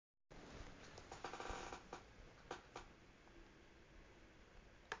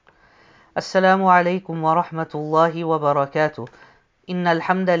السلام عليكم ورحمة الله وبركاته. إن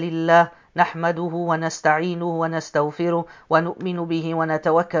الحمد لله نحمده ونستعينه ونستغفره ونؤمن به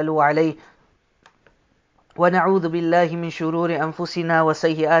ونتوكل عليه ونعوذ بالله من شرور أنفسنا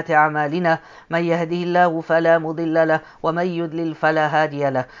وسيئات أعمالنا. من يهده الله فلا مضل له ومن يضلل فلا هادي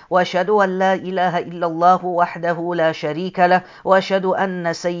له، وأشهد أن لا إله إلا الله وحده لا شريك له، وأشهد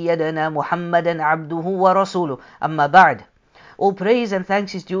أن سيدنا محمدا عبده ورسوله. أما بعد. All praise and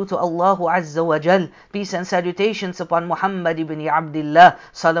thanks is due to Allah Azza wa Jal. Peace and salutations upon Muhammad ibn Abdullah,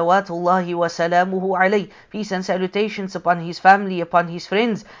 salawatullahi wa salamuhu alayh. Peace and salutations upon his family, upon his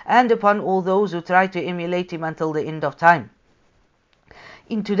friends, and upon all those who try to emulate him until the end of time.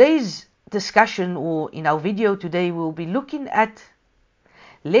 In today's discussion, or in our video today, we'll be looking at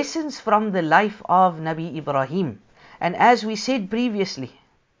lessons from the life of Nabi Ibrahim. And as we said previously,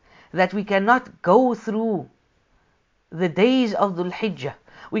 that we cannot go through the days of Dhul Hijjah,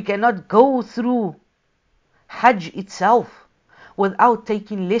 we cannot go through Hajj itself without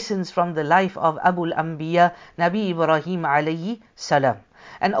taking lessons from the life of Abu al-Anbiya, Nabi Ibrahim alayhi salam.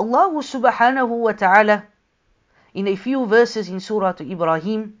 And Allah subhanahu wa ta'ala, in a few verses in Surah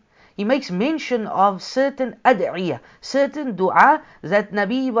Ibrahim, He makes mention of certain ad'iyah, certain dua that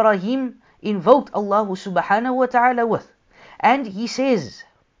Nabi Ibrahim invoked Allah subhanahu wa ta'ala with. And He says,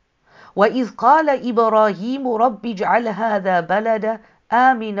 وَإِذْ قَالَ إِبْرَاهِيمُ رَبِّ اجْعَلْ هَذَا بَلَدًا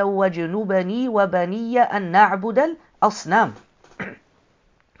آمِنًا وَاجْنُبْنِي وَبَنِيَّ أَن نَعْبُدَ الْأَصْنَامَ.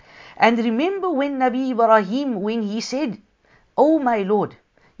 And remember when Nabi Ibrahim, when he said, "O my Lord,"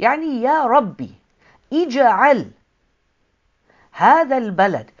 يعني يا ربي اجعل هذا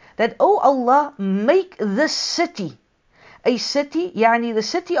البلد, that O Allah, make this city a city, يعني the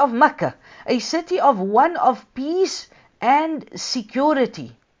city of Mecca, a city of one of peace and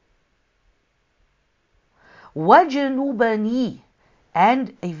security. وَجْنُبَنِي,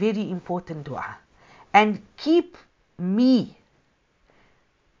 and a very important dua, and keep me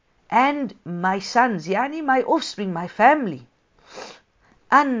and my sons, يعني my offspring, my family,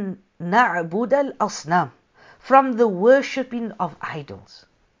 أَن نَعْبُدَ الْأَصْنَامِ, from the worshipping of idols.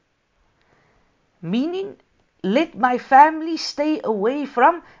 Meaning, let my family stay away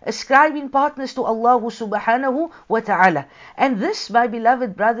from ascribing partners to Allah subhanahu wa ta'ala. And this, my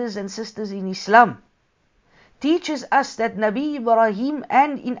beloved brothers and sisters in Islam, teaches us that Nabi Ibrahim,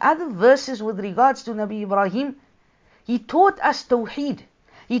 and in other verses with regards to Nabi Ibrahim, he taught us Tawheed.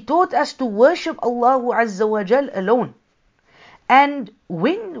 He taught us to worship Allah Azza wa Jal alone. And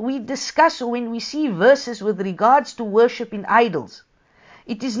when we discuss, or when we see verses with regards to worshipping idols,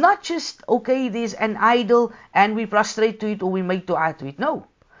 it is not just, okay, there's an idol and we prostrate to it or we make dua to it. No.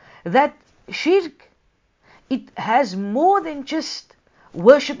 That shirk, it has more than just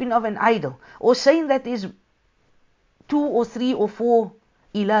worshipping of an idol, or saying that there's 2 or 3 or 4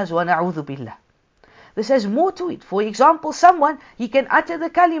 ilahs, wa na'udhu billah. This has more to it. For example, someone, he can utter the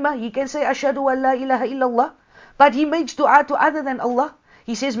kalima, he can say ashhadu an la ilaha illallah, but he makes dua to other than Allah.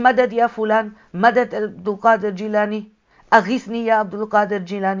 He says madad ya fulan, madad Abdul Qadir Jilani, aghithni ya Abdul Qadir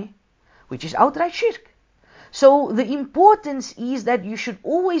Jilani, which is outright shirk. So the importance is that you should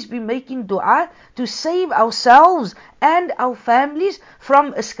always be making dua to save ourselves and our families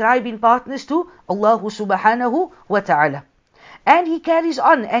from ascribing partners to Allah subhanahu wa ta'ala. And he carries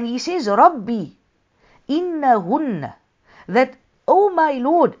on and he says, Rabbi innahunna, that, O my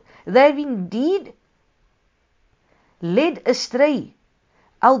Lord, they have indeed led astray,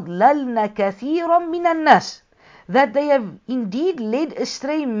 أَضْلَلْنَا كَثِيرًا مِنَ النَّاسِ, that they have indeed led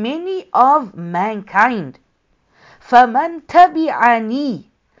astray many of mankind. فَمَنْ تَبِعَنِي,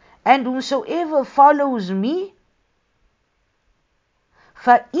 and whosoever follows me,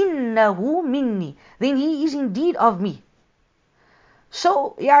 فَإِنَّهُ مِنِّي, then he is indeed of me.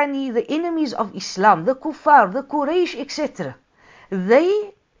 So, يعني the enemies of Islam, the kuffar, the Quraysh, etc.,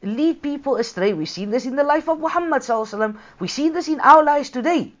 they lead people astray. We've seen this in the life of Muhammad sallallahu alaihi wasallam. We see this in our lives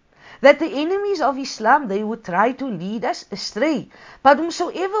today. That the enemies of Islam, they would try to lead us astray. But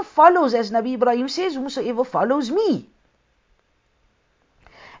whomsoever follows, as Nabi Ibrahim says, whomsoever follows me,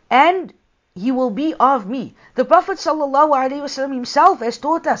 and he will be of me. The Prophet sallallahu alaihi wasallam himself has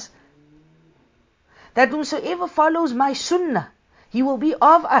taught us that whomsoever follows my sunnah, he will be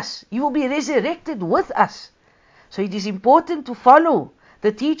of us. He will be resurrected with us. So it is important to follow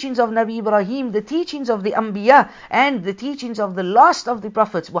the teachings of Nabi Ibrahim, the teachings of the Anbiya, and the teachings of the last of the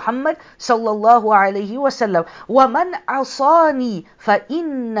Prophets, Muhammad sallallahu alayhi wasallam. وَمَنْ عَصَانِي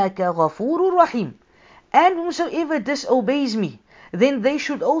فَإِنَّكَ غَفُورٌ رَحِيمٌ. And whosoever disobeys me, then they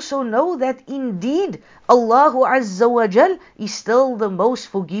should also know that indeed Allah Azza wa Jal is still the most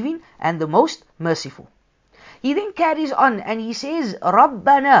forgiving and the most merciful. He then carries on and he says,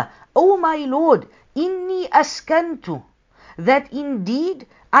 Rabbana, O my Lord, inni askantu, that indeed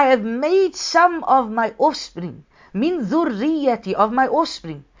I have made some of my offspring, min dhurriyati, of my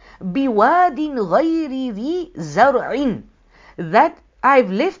offspring, biwadin ghayri dhi zar'in, that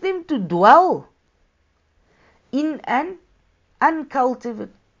I've left them to dwell in an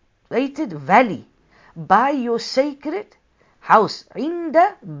uncultivated valley by your sacred house,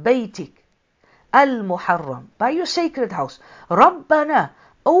 inda baytik al-muharram, by your sacred house. Rabbana,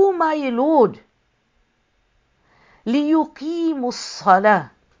 O my Lord, ليقيموا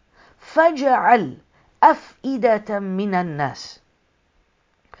الصلاة فاجعل أفئدة من الناس.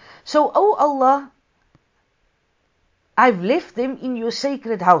 So, O Allah, I've left them in your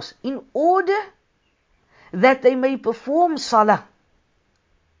sacred house in order that they may perform salah.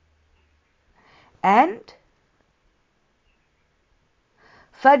 And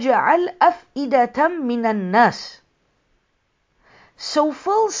فَجَعَلْ أَفْئِدَةً مِّنَ النَّاسِ, so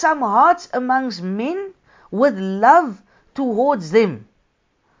fill some hearts amongst men with love towards them.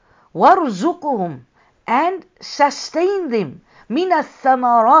 وَارْزُقُهُمْ, and sustain them. مِنَ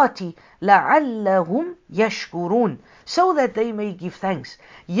الثَّمَرَاتِ لَعَلَّهُمْ يَشْكُرُونَ, so that they may give thanks.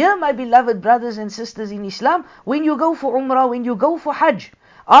 Here, my beloved brothers and sisters in Islam, when you go for Umrah, when you go for Hajj,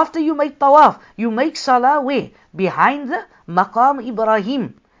 after you make Tawaf, you make Salah where? Behind the Maqam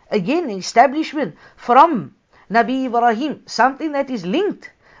Ibrahim. Again, establishment from Nabi Ibrahim, something that is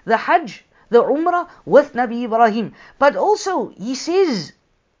linked, the Hajj, the Umrah with Nabi Ibrahim. But also, he says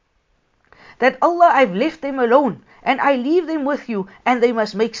that Allah, I've left them alone, and I leave them with you, and they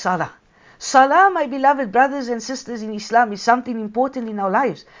must make Salah. Salah, my beloved brothers and sisters in Islam, is something important in our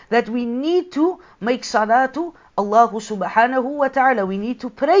lives, that we need to make Salah to Allah subhanahu wa ta'ala. We need to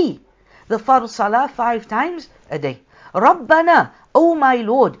pray the Fard Salah 5 times a day. Rabbana, O my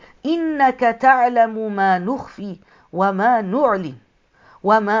Lord, innaka ta'lamu ma nukhfi wa ma nu'lin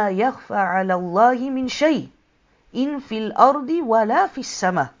wa ma yakhfa ala Allahi min shay in fil ardi wa la fis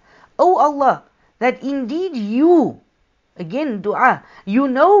sama. O Allah, that indeed you, again dua, you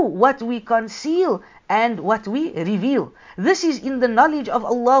know what we conceal and what we reveal. This is in the knowledge of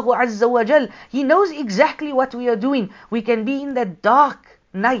Allah Azza wa Jal. He knows exactly what we are doing. We can be in that dark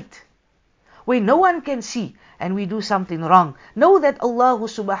night where no one can see and we do something wrong. Know that Allah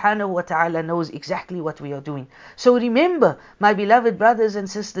subhanahu wa ta'ala knows exactly what we are doing. So remember, my beloved brothers and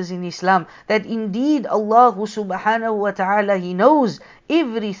sisters in Islam, that indeed Allah subhanahu wa ta'ala, He knows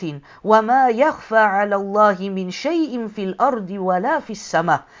everything. وَمَا يَخْفَى عَلَى اللَّهِ مِنْ شَيْءٍ فِي الْأَرْضِ وَلَا فِي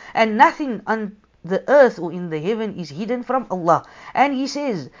السَّمَاءِ, and nothing on the earth or in the heaven is hidden from Allah. And He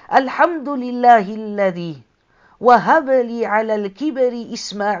says, Alhamdulillahi alladhi وَهَبَ لِي عَلَى الْكِبَرِ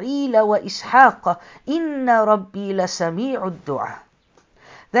إِسْمَاعِيلَ وَإِسْحَاقَ إِنَّ رَبِّي لَسَمِيعُ الدُّعَاءِ.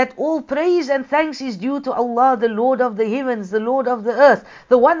 That all praise and thanks is due to Allah, the Lord of the heavens, the Lord of the earth,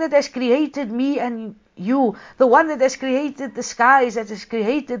 the one that has created me and you, the one that has created the skies, that has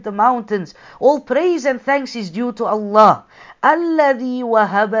created the mountains. All praise and thanks is due to Allah. الَّذِي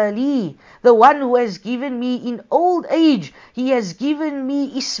وَهَبَ لِي, the one who has given me in old age, He has given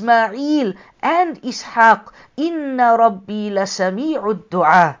me Ismail and Ishaq. Inna Rabbi lasami'ud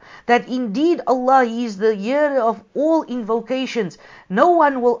du'a, that indeed Allah is the hearer of all invocations. No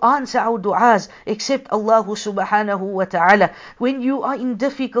one will answer our du'as except Allah subhanahu wa ta'ala. When you are in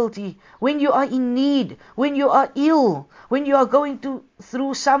difficulty, when you are in need, when you are ill, when you are going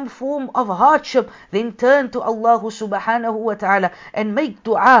through some form of hardship, then turn to Allah subhanahu wa ta'ala and make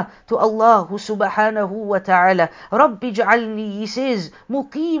dua to Allah subhanahu wa ta'ala. Rabbi ja'alni, He says,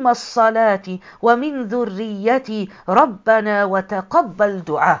 muqim as-salati wa min dhurriyyati rabbana wa taqabbal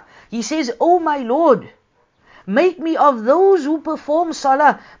dua. He says, O my Lord, make me of those who perform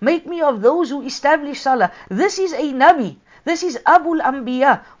salah, make me of those who establish salah. This is a Nabi, this is Abul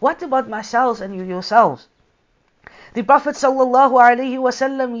Anbiya. What about myself and you yourselves? The Prophet sallallahu alaihi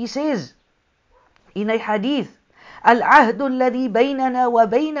wasallam, he says in a hadith, العهد الذي بيننا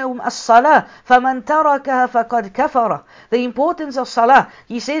وبينهم الصلاة فمن تركها فقد كفر. The importance of salah.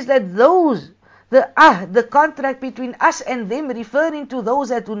 He says that the contract between us and them, referring to those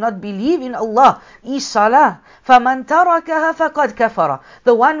that do not believe in Allah, is salah. فَمَنْ تَرَكَهَا فَقَدْ كَفَرَ.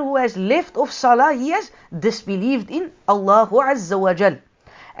 The one who has left off salah, he has disbelieved in Allah Azza wa Jal.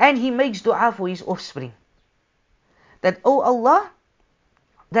 And he makes dua for his offspring, that, O Allah,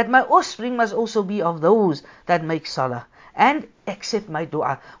 that my offspring must also be of those that make salah and accept my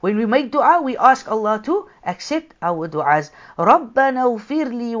dua. When we make dua, we ask Allah to accept our duas. رَبَّنَا اغْفِرْ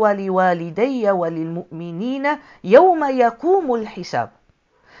لِي وَلِوَالِدَيَّ وَلِلْمُؤْمِنِينَ يَوْمَ يَقُومُ الْحِسَابِ.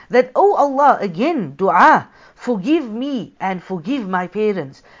 that, oh Allah, again, dua, forgive me and forgive my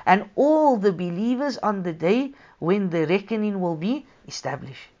parents and all the believers on the day when the reckoning will be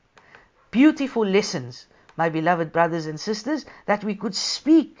established. Beautiful lessons, my beloved brothers and sisters, that we could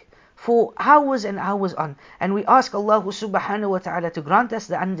speak for hours and hours on. And we ask Allah subhanahu wa ta'ala to grant us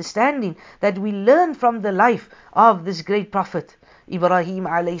the understanding that we learn from the life of this great prophet Ibrahim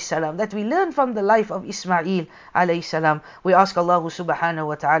alayhi salam, that we learn from the life of Ismail alayhi salam. We ask Allah subhanahu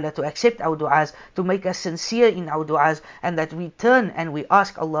wa ta'ala to accept our du'as, to make us sincere in our du'as, and that we turn and we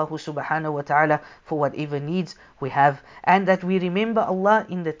ask Allah subhanahu wa ta'ala for whatever needs we have, and that we remember Allah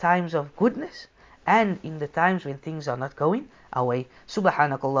in the times of goodness and in the times when things are not going our way.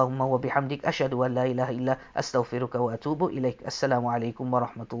 Subhanakallahumma wa bihamdik, ashhadu an la ilaha illa astaghfiruka wa atubu ilaik. Assalamu alaikum wa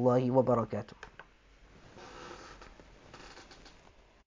rahmatullahi wa barakatuh.